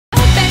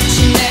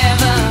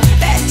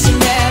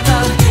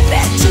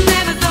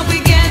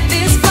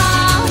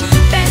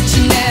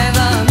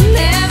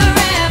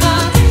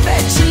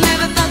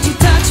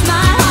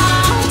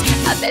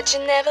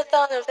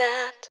thought of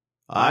that.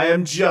 I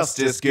am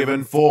justice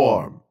given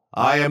form.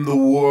 I am the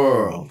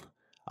world.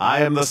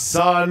 I am the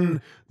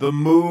sun, the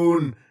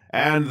moon,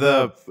 and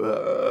the...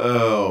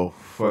 oh,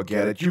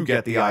 forget it. You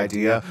get the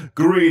idea.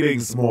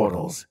 Greetings,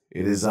 mortals.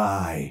 It is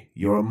I,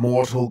 your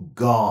immortal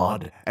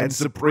god and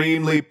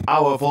supremely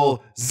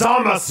powerful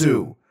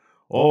Zamasu.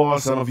 Or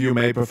some of you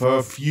may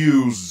prefer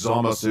fused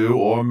Zamasu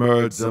or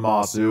merged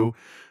Zamasu.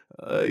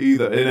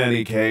 Either, in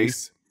any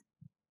case.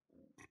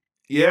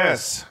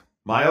 Yes,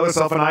 my other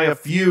self and I have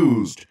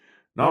fused.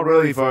 Not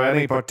really for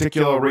any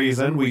particular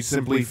reason, we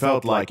simply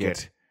felt like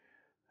it.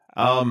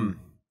 Don't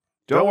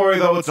worry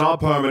though, it's not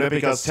permanent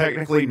because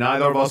technically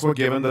neither of us were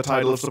given the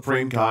title of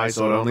Supreme Kai,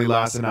 so it only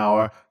lasts an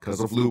hour because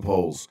of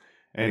loopholes.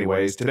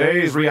 Anyways,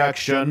 today's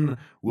reaction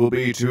will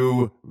be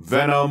to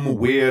Venom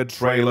Weird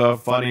Trailer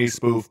Funny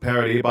Spoof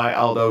Parody by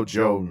Aldo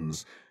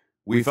Jones.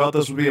 We felt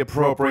this would be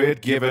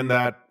appropriate given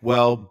that,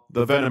 well,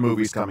 the Venom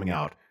movie's coming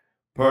out.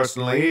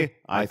 Personally,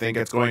 I think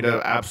it's going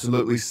to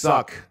absolutely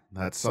suck.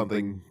 That's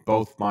something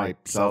both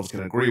myselves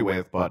can agree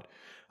with, but,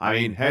 I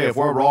mean, hey, if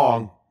we're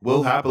wrong,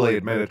 we'll happily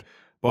admit it.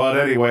 But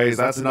anyways,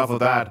 that's enough of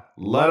that.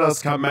 Let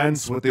us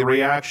commence with the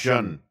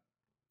reaction.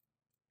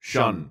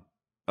 Shun.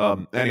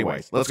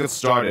 Anyways, let's get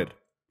started.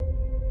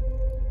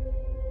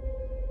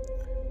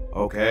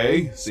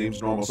 Okay,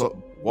 seems normal, so...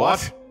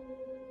 What?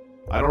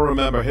 I don't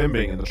remember him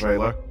being in the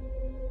trailer.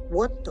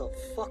 What the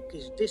fuck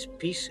is this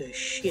piece of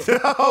shit?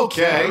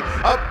 Okay.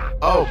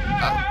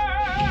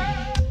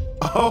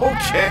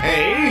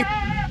 Okay.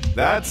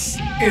 That's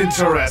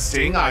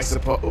interesting, I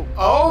suppose.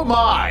 Oh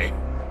my.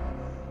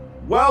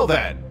 Well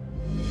then.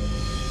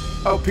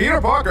 Oh, Peter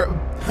Parker.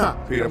 Huh,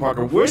 Peter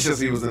Parker wishes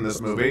he was in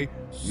this movie.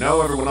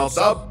 No, everyone else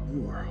up.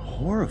 You are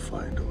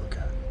horrifying to look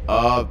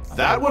at.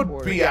 That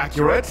would be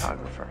accurate.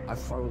 I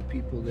follow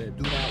people that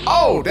do not.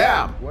 Oh,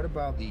 damn. What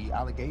about the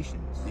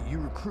allegations that you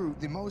recruit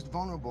the most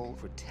vulnerable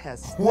for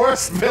tests?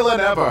 Worst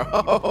villain ever.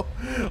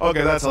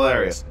 Okay, that's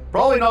hilarious.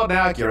 Probably not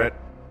inaccurate.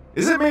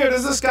 Is it me or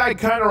does this guy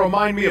kind of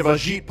remind me of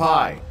Ajit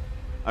Pai?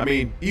 I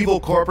mean, evil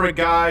corporate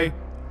guy,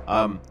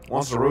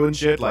 wants to ruin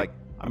shit, like,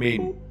 I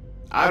mean,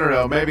 I don't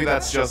know, maybe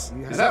that's just,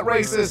 is that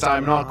racist?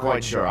 I'm not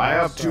quite sure. I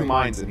have two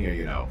minds in here,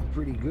 you know.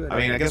 Pretty good. I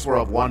mean, I guess we're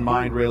of one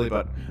mind, really,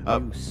 but,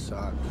 You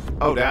suck.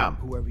 oh, damn.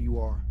 Whoever you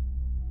are.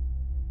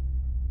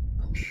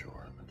 I'm sure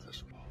I'm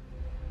invisible.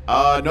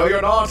 No,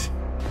 you're not.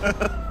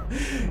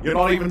 You're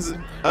not even,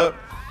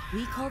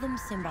 We call them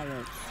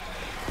symbiotes.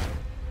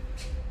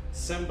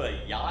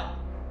 Symbiote?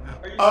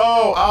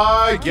 oh,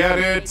 I get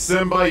it,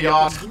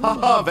 symbiote.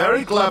 Haha,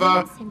 very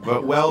clever,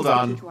 but well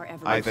done,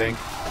 I think.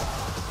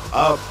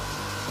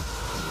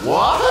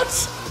 What?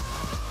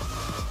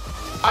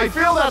 I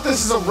feel that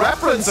this is a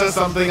reference to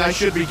something I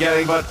should be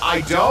getting, but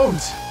I don't.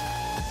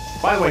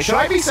 By the way, should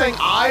I be saying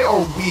I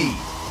or we?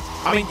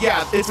 I mean,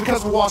 yeah, it's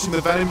because we're watching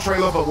the Venom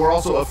trailer, but we're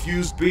also a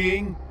fused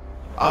being.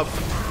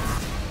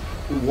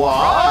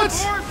 What?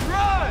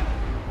 Run!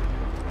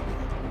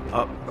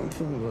 I'm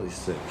feeling really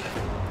sick.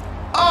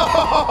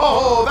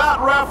 Oh, that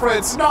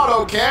reference, not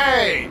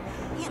okay.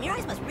 Damn, your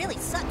eyes must really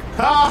suck.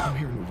 Ha! I'm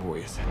hearing a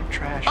voice.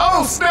 Trash.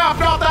 Oh, snap,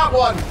 not that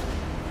one.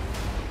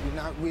 You're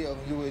not real.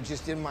 You were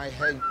just in my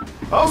head.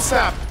 Oh,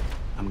 snap.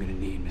 I'm gonna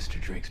need Mr.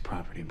 Drake's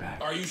property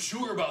back. Are you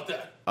sure about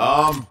that?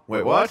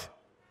 Wait, what?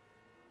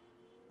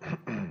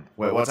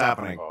 Wait, what's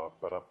happening? What?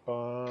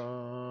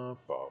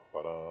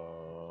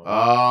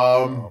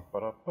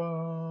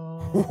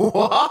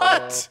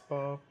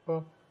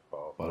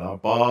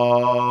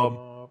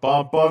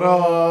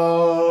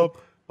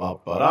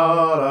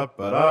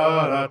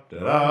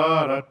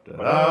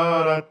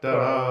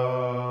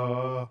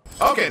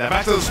 Okay, now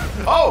back to this.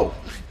 Oh!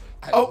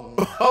 Oh,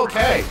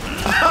 okay.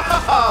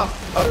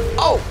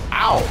 Oh,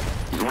 ow.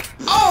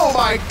 Oh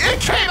my, it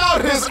came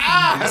out his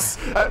ass!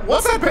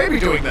 What's that baby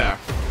doing there?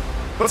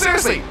 But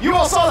seriously, you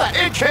all saw that.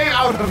 It came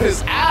out of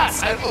his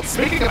ass. And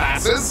speaking of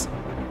asses.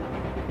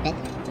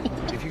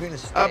 If you're gonna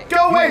stay,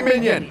 Go away, you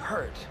minion.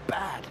 hurt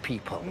bad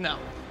people. No.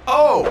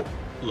 Oh.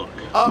 Look,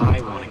 I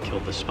want to kill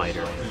the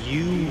spider.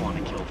 You want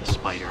to kill the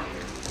spider.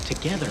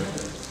 Together,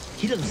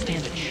 he doesn't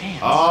stand a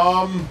chance.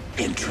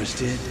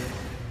 Interested?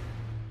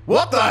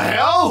 What the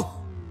hell?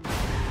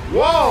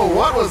 Whoa,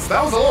 what was,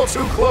 that was a little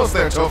too close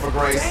there, Topher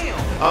Grace. Damn!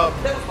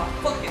 That was my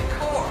fucking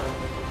car!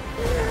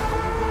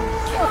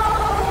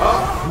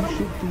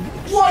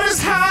 What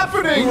is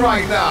happening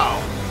right now?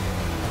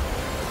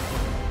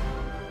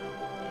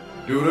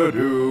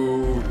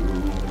 Do-do-do-do.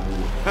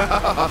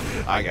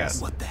 I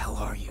guess. What the hell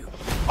are you?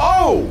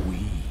 Oh!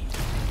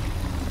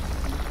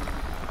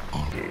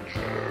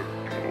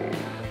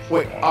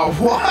 Wait,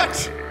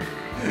 what?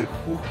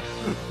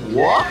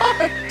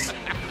 What?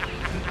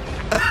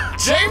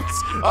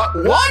 James?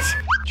 What?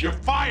 You're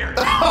fired!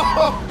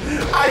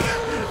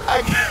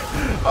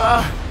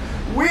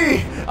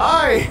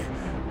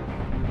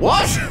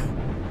 What?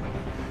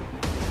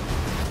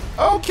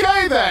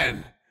 Okay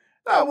then.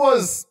 That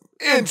was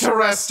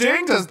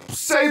interesting, to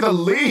say the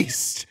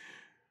least.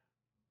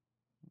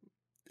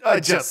 I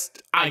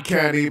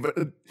can't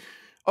even.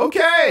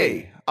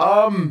 Okay.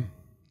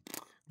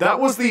 That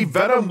was the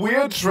Venom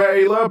Weird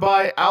trailer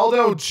by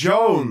Aldo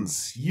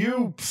Jones.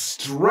 You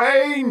strange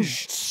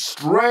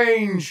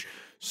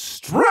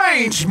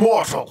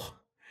mortal.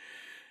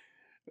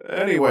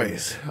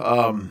 Anyways,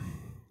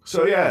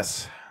 so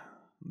yes,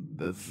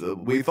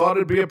 we thought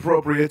it'd be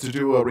appropriate to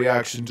do a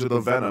reaction to the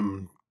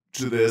Venom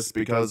to this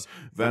because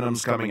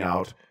Venom's coming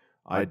out.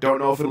 I don't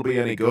know if it'll be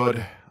any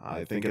good.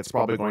 I think it's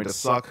probably going to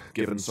suck,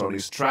 given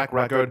Sony's track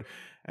record,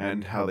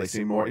 and how they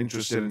seem more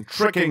interested in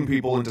tricking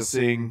people into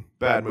seeing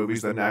bad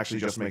movies than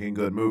actually just making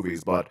good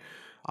movies, but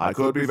I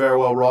could be very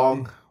well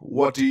wrong.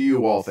 What do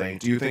you all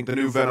think? Do you think the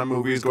new Venom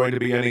movie is going to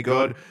be any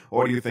good,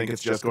 or do you think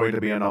it's just going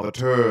to be another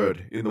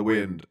turd in the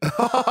wind?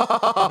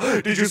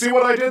 Did you see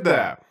what I did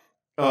there?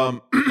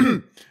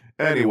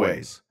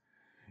 Anyways,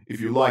 if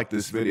you like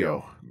this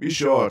video, be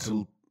sure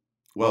to,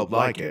 well,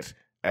 like it.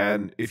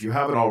 And if you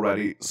haven't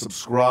already,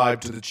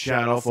 subscribe to the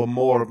channel for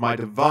more of my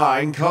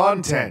divine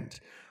content.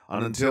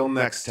 And until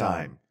next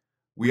time,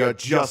 we are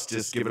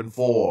justice given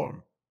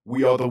form.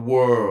 We are the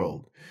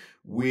world.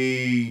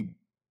 We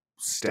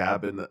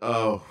stab in the...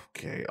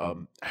 Okay,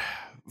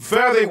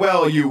 fare thee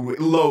well, you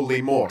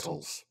lowly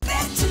mortals.